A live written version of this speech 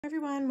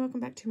Everyone,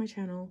 welcome back to my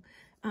channel.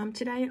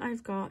 Today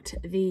I've got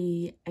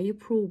the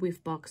April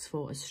Whiff Box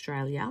for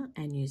Australia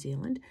and New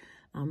Zealand,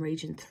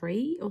 region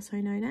 3 also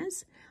known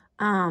as,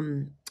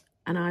 and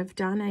I've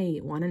done a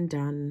one and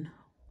done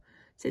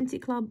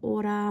Scentsy Club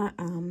order.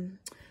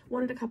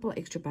 Wanted a couple of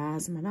extra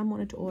bars and my mum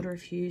wanted to order a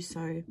few,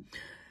 so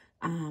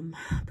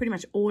pretty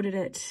much ordered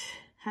it,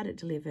 had it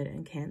delivered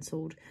and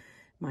cancelled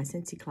my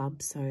Scentsy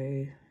Club. So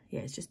yeah,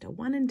 it's just a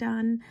one and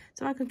done,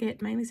 so I could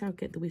get, mainly so I could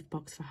get the Whiff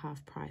Box for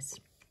half price.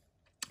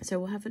 So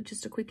we'll have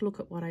just a quick look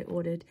at what I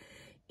ordered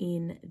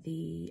in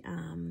the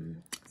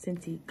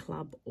Scentsy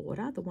Club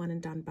order, the one and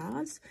done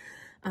bars.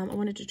 I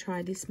wanted to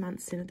try this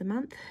month's scent of the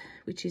month,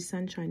 which is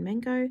Sunshine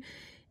Mango.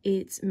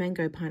 It's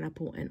mango,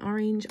 pineapple and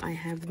orange. I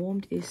have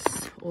warmed this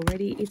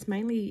already. It's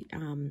mainly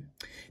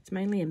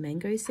a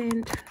mango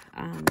scent.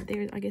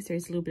 I guess there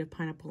is a little bit of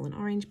pineapple and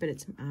orange, but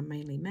it's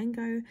mainly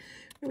mango.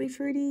 Really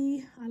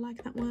fruity. I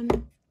like that one.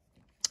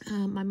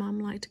 My mum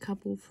liked a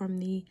couple from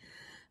the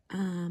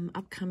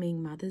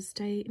upcoming Mother's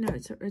Day. No,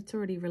 it's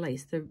already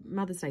released. The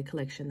Mother's Day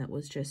collection that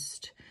was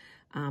just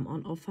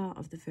on offer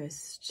of the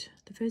first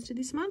of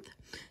this month,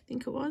 I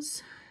think it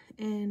was.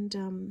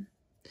 And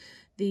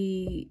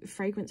the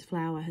fragrance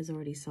flower has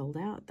already sold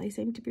out. They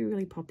seem to be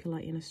really popular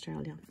in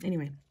Australia.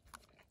 Anyway,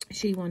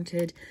 she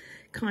wanted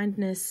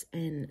kindness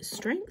and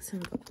strength, so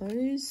I got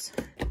those.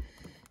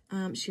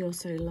 She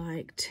also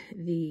liked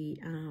the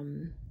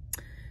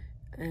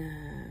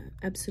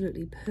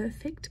Absolutely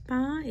Perfect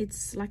bar.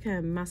 It's like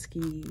a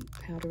musky,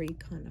 powdery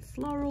kind of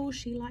floral.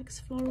 She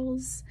likes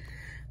florals.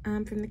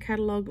 From the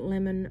catalogue,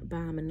 Lemon,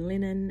 Balm and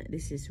Linen.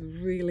 This is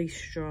really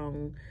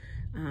strong.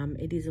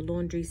 It is a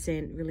laundry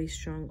scent, really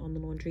strong on the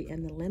laundry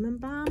and the lemon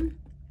balm.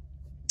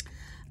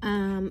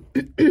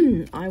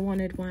 I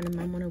wanted one, and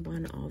Mum wanted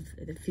one of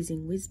the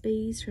Fizzing Whiz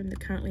Bees from the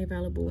currently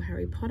available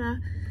Harry Potter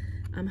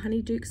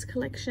Honey Dukes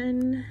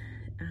collection.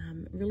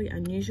 Really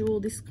unusual.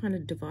 This kind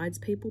of divides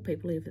people.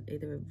 People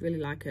either really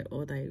like it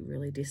or they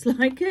really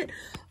dislike it.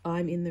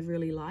 I'm in the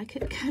really like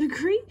it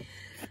category.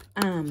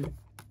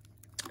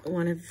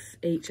 One of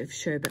each of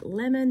Sherbet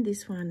Lemon.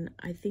 This one,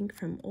 I think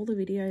from all the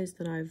videos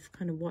that I've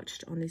kind of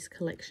watched on this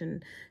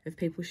collection of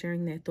people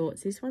sharing their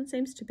thoughts, this one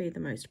seems to be the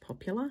most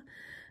popular.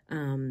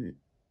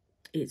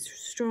 It's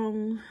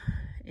strong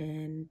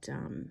and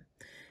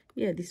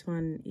yeah, this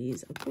one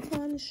is a good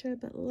one.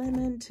 Sherbet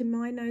Lemon. To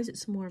my nose,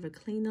 it's more of a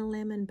cleaner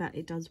lemon, but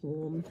it does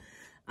warm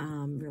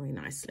really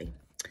nicely.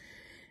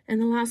 And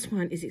the last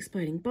one is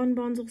Exploding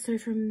Bonbons, also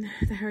from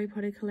the Harry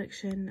Potter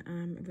collection.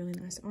 A really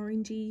nice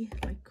orangey,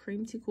 like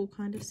creamsicle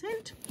kind of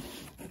scent.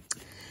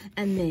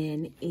 And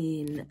then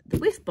in the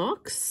Whiff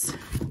Box,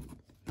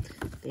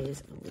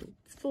 there's a little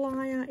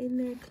flyer in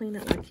there. Clean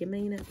it like you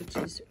mean it, which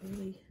is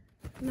really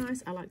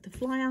nice. I like the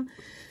flyer.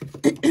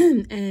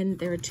 And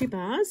there are 2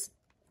 bars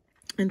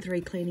and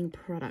 3 cleaning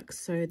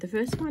products. So the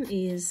first one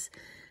is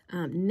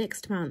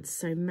next month,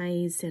 so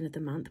May's scent of the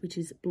month, which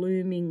is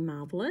Blooming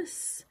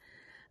Marvelous.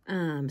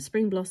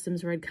 Spring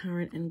Blossoms, Red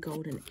Currant and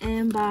Golden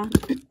Amber.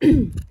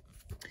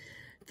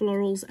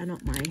 Florals are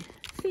not my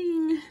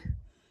thing.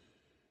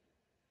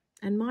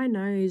 And my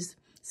nose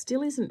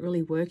still isn't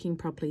really working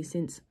properly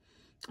since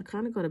I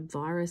kind of got a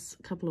virus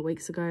a couple of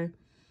weeks ago.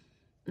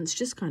 And it's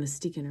just kind of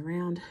sticking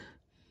around.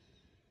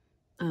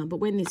 But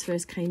when this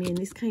first came in,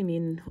 this came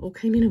in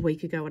a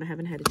week ago, and I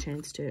haven't had a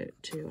chance to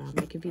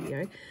make a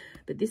video.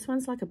 But this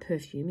one's like a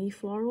perfumey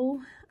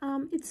floral.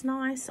 It's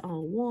nice.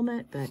 I'll warm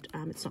it, but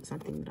it's not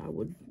something that I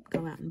would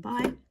go out and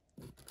buy.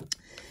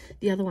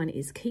 The other one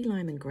is Key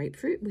Lime and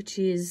Grapefruit, which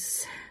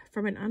is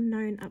from an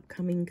unknown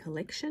upcoming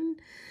collection.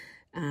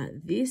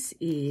 This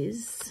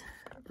is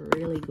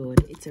really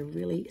good. It's a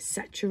really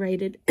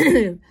saturated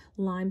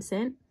lime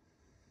scent.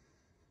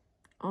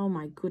 Oh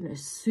my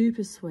goodness,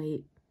 super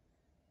sweet.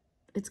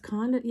 It's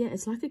kind of, yeah,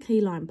 it's like a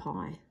key lime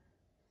pie.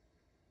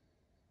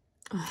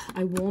 Oh,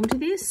 I warmed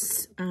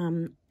this.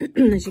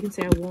 As you can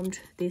see, I warmed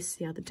this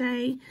the other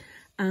day.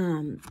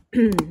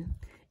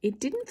 It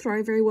didn't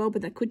throw very well,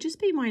 but that could just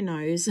be my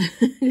nose.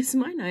 Because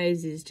my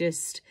nose is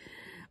just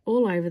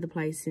all over the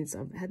place since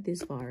I've had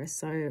this virus.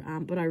 So,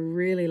 but I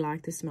really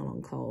like the smell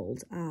on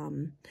cold.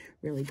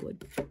 Really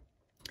good.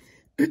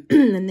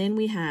 And then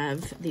we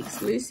have the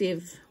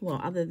exclusive,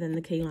 well, other than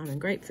the key lime and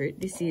grapefruit,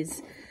 this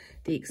is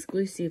the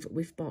exclusive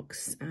Whiff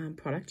Box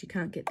product. You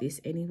can't get this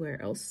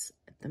anywhere else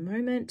at the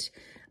moment.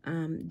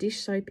 Dish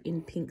soap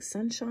in Pink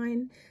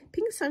Sunshine.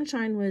 Pink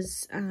Sunshine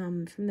was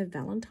from the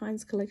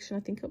Valentine's collection,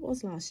 I think it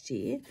was last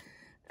year.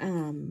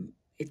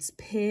 It's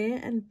pear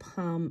and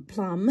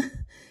plum,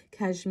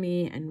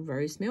 cashmere and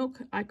rose milk.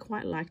 I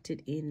quite liked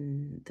it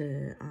in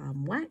the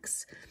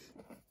wax.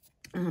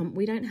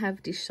 We don't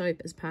have dish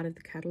soap as part of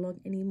the catalogue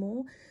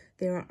anymore.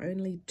 There are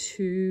only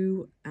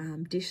 2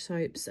 dish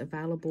soaps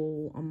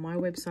available on my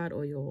website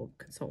or your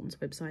consultant's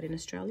website in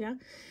Australia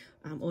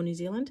or New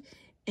Zealand.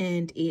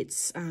 And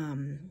it's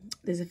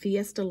there's a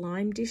Fiesta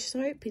Lime dish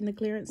soap in the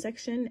clearance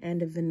section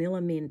and a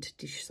Vanilla Mint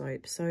dish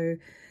soap. So,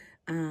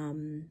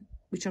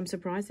 which I'm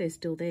surprised they're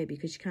still there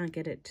because you can't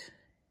get it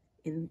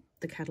in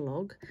the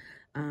catalogue.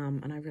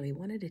 and I really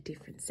wanted a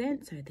different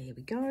scent, so there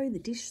we go. The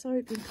dish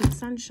soap in Pink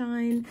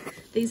Sunshine.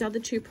 These other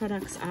two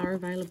products are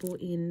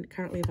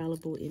currently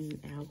available in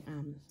our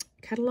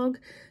catalogue,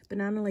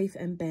 Banana Leaf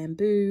and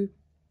Bamboo.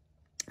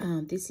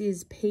 This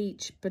is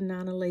Peach,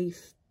 Banana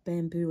Leaf,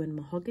 Bamboo and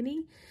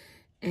Mahogany,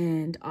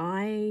 and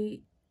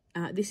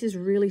this is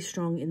really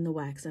strong in the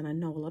wax, and I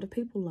know a lot of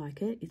people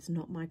like it. It's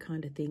not my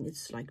kind of thing.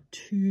 It's like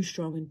too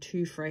strong and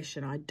too fresh,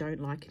 and I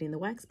don't like it in the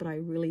wax, but I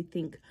really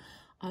think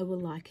I will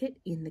like it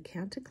in the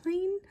counter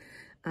clean,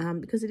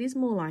 because it is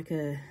more like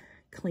a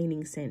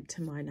cleaning scent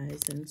to my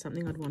nose than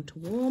something I'd want to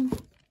warm.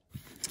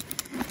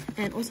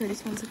 And also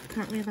this one's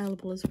currently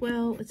available as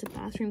well. It's a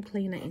bathroom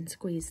cleaner in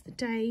Squeeze the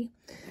Day.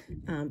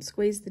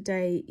 Squeeze the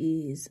Day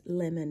is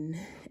lemon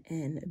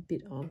and a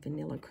bit of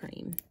vanilla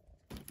cream.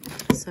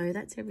 So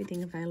that's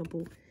everything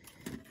available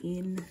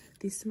in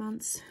this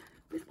month's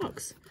Whiff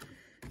Box.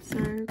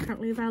 So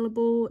currently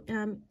available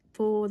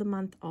for the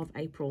month of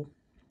April.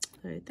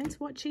 So thanks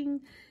for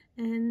watching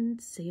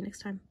and see you next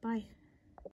time. Bye.